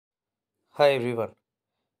Hi everyone,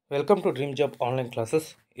 welcome to dream job online classes.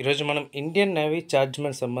 ఈరోజు మనం Indian navy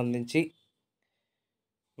chargemen సంబంధించి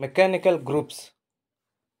mechanical groups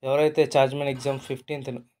ఎవరైతే chargemen exam 15th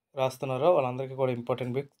రాస్తున్నారో వాళ్ళందరికీ కూడా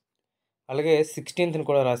ఇంపార్టెంట్ బిట్స్, అలాగే 16th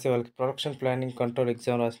కూడా రాసే వాళ్ళకి ప్రొడక్షన్ ప్లానింగ్ కంట్రోల్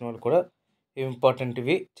ఎగ్జామ్ రాసిన వాళ్ళు కూడా ఇంపార్టెంట్.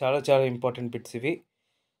 ఇవి చాలా ఇంపార్టెంట్ బిట్స్ ఇవి.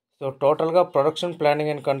 సో టోటల్గా ప్రొడక్షన్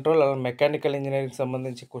ప్లానింగ్ అండ్ కంట్రోల్ అలాగే మెకానికల్ ఇంజనీరింగ్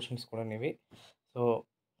సంబంధించి క్వశ్చన్స్ కూడా ఇవి. సో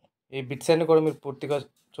ఈ బిట్స్ అన్ని కూడా మీరు పూర్తిగా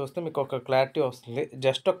చూస్తే మీకు ఒక క్లారిటీ వస్తుంది.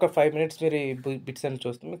 జస్ట్ ఒక 5 minutes మీరు ఈ బిట్స్ అన్ని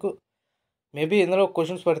చూస్తే మీకు మేబీ ఇందులో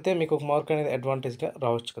క్వశ్చన్స్ పడితే మీకు ఒక మార్క్ అనేది అడ్వాంటేజ్గా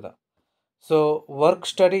రావచ్చు కదా. So work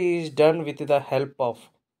study is done with the help of,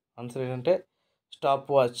 answer ఏంటంటే stop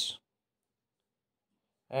watch.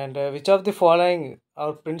 And which of the following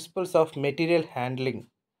are principles of material handling,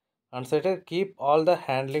 answer అయితే keep all the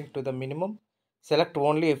handling to the minimum, select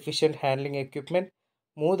only efficient handling equipment,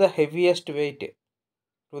 move the heaviest wait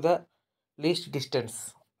to the least distance,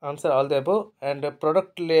 answer all the above. And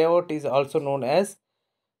product layout is also known as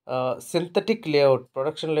synthetic layout.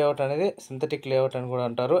 Production layout అనేది synthetic layout అని కూడా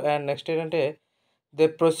అంటారు. And next ఏంటంటే the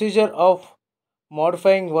procedure of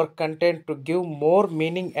modifying work content to give more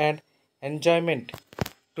meaning and enjoyment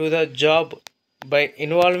to the job by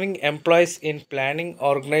involving employees in planning,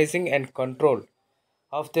 organizing and control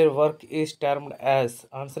of their work is termed as,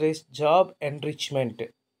 answer is job enrichment.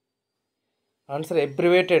 Answer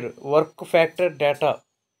abbreviated work factor data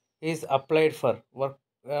is applied for work.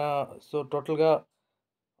 So total ga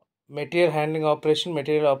material handling operation,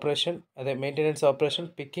 material operation, అదే maintenance operation,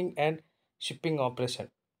 picking and shipping operation.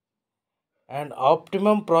 And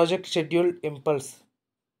optimum project schedule impulse.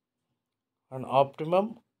 An optimum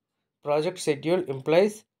project schedule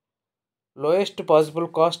implies lowest possible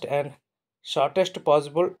cost and shortest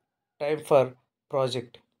possible time for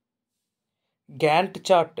project. Gantt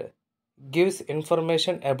chart gives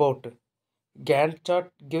information about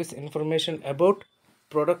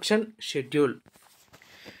production schedule.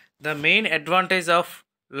 The main advantage of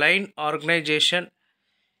line organization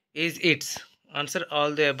is its, answer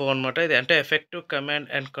all the above anamata. Idi ante effective command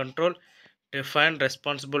and control, define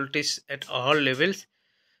responsibilities at all levels,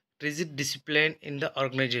 rigid discipline in the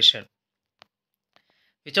organization.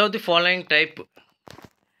 Which of the following type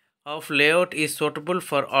of layout is suitable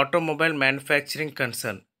for automobile manufacturing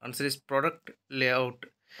concern, answer is product layout.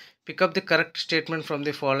 Pick up the correct statement from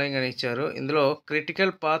the following అని ఇచ్చారు. ఇందులో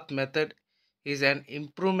critical path method is an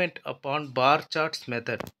improvement upon bar charts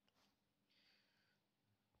method.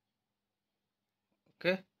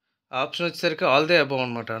 Okay, option వచ్చేసరికి all the above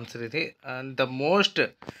అనమాట answer ఇది. And the most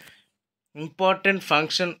important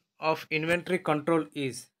function of inventory control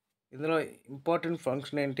is, ఇందులో important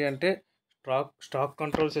function ఏంటి అంటే stock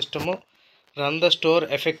control system, run the store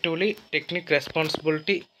effectively,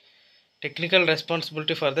 technical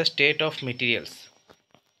responsibility for the state of materials.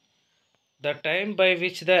 The time by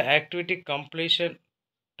which the activity completion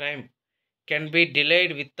time can be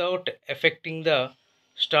delayed without affecting the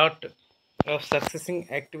start of succeeding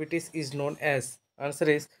activities is known as, answer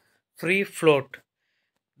is free float.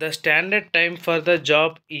 The standard time for the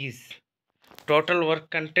job is total work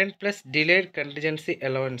content plus delayed contingency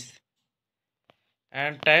allowance.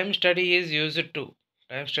 And time study is used to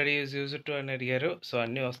అని అడిగారు. So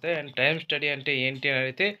అన్నీ వస్తాయి. And time study అంటే ఏంటి అని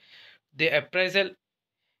అడిగితే the appraisal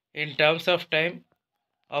in terms of time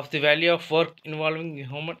of the value of work involving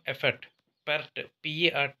human effort, పెర్ట్,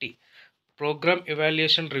 పిఈఆర్టీ, programme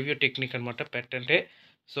evaluation review technique అనమాట పెర్ట్ అంటే.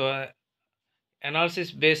 సో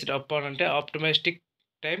అనాలిసిస్ బేస్డ్ అపాన్ అంటే optimistic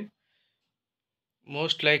time,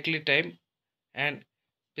 most likely time and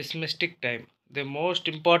pessimistic time. The most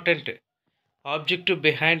important objective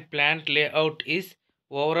behind plant layout is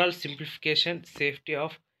overall simplification, safety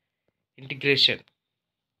of integration.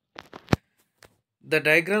 The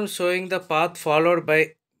diagram showing the path followed by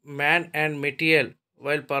man and material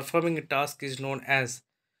while performing a task is known as,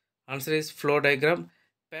 answer is flow diagram.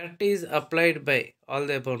 PERT is applied by all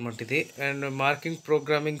the above matidi. And marking,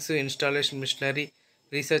 programming, installation machinery,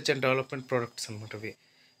 research and development products anamatavi.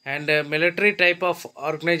 And military type of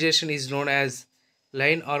organization is known as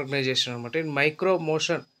line organization అనమాట. In micro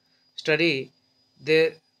motion study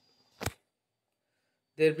there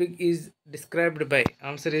big is described by,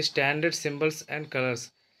 answer ఈ standard symbols and colours.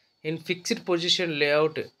 In fixed position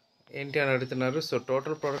layout ఏంటి అని అడుగుతున్నారు. So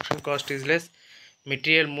total production cost is less,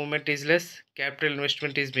 material movement is less, capital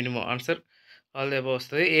investment is minimum, answer all the above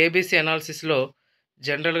వస్తుంది. ABC అనాలిసిస్లో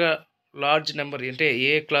జనరల్గా large number అంటే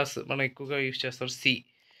ఏ class మనం ఎక్కువగా use చేస్తారు, C.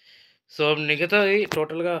 So మిగతాది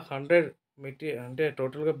టోటల్గా 100 అంటే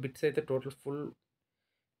టోటల్గా బిట్స్ అయితే టోటల్ ఫుల్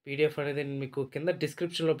పీడిఎఫ్ అనేది నేను మీకు కింద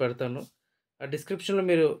డిస్క్రిప్షన్లో పెడతాను. ఆ డిస్క్రిప్షన్లో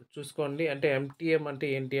మీరు చూసుకోండి. అంటే ఎంటీఎం అంటే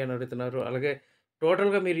ఏంటి అని అడుగుతున్నారు, అలాగే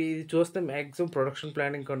టోటల్గా మీరు ఇది చూస్తే మ్యాక్సిమం ప్రొడక్షన్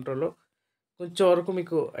ప్లానింగ్ కంట్రోల్లో కొంచెం వరకు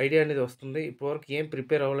మీకు ఐడియా అనేది వస్తుంది. ఇప్పటివరకు ఏం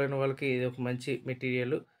ప్రిపేర్ అవ్వలేని వాళ్ళకి ఇది ఒక మంచి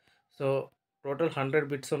మెటీరియల్. సో టోటల్ 100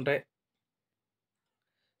 బిట్స్ ఉంటాయి.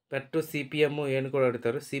 పెర్ టు సిపిఎం అని కూడా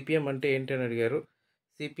అడుగుతారు. సిపిఎం అంటే ఏంటి అని అడిగారు.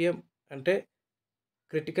 సిపిఎం అంటే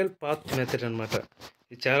క్రిటికల్ పాత్ మెథడ్ అనమాట.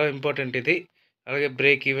 ఇది చాలా ఇంపార్టెంట్ ఇది. అలాగే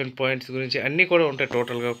బ్రేక్ ఈవెన్ పాయింట్స్ గురించి అన్నీ కూడా ఉంటాయి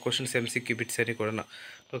టోటల్గా క్వశ్చన్స్, ఎంసీక్యూ బిట్స్ అన్నీ కూడా.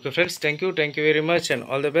 Okay friends, thank you very much and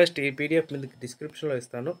all the best. ఈ పీడిఎఫ్ మీకు డిస్క్రిప్షన్లో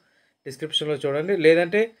ఇస్తాను, డిస్క్రిప్షన్లో చూడండి.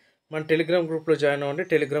 లేదంటే మన టెలిగ్రామ్ గ్రూప్లో జాయిన్ అవ్వండి.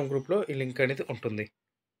 టెలిగ్రామ్ గ్రూప్లో ఈ లింక్ అనేది ఉంటుంది.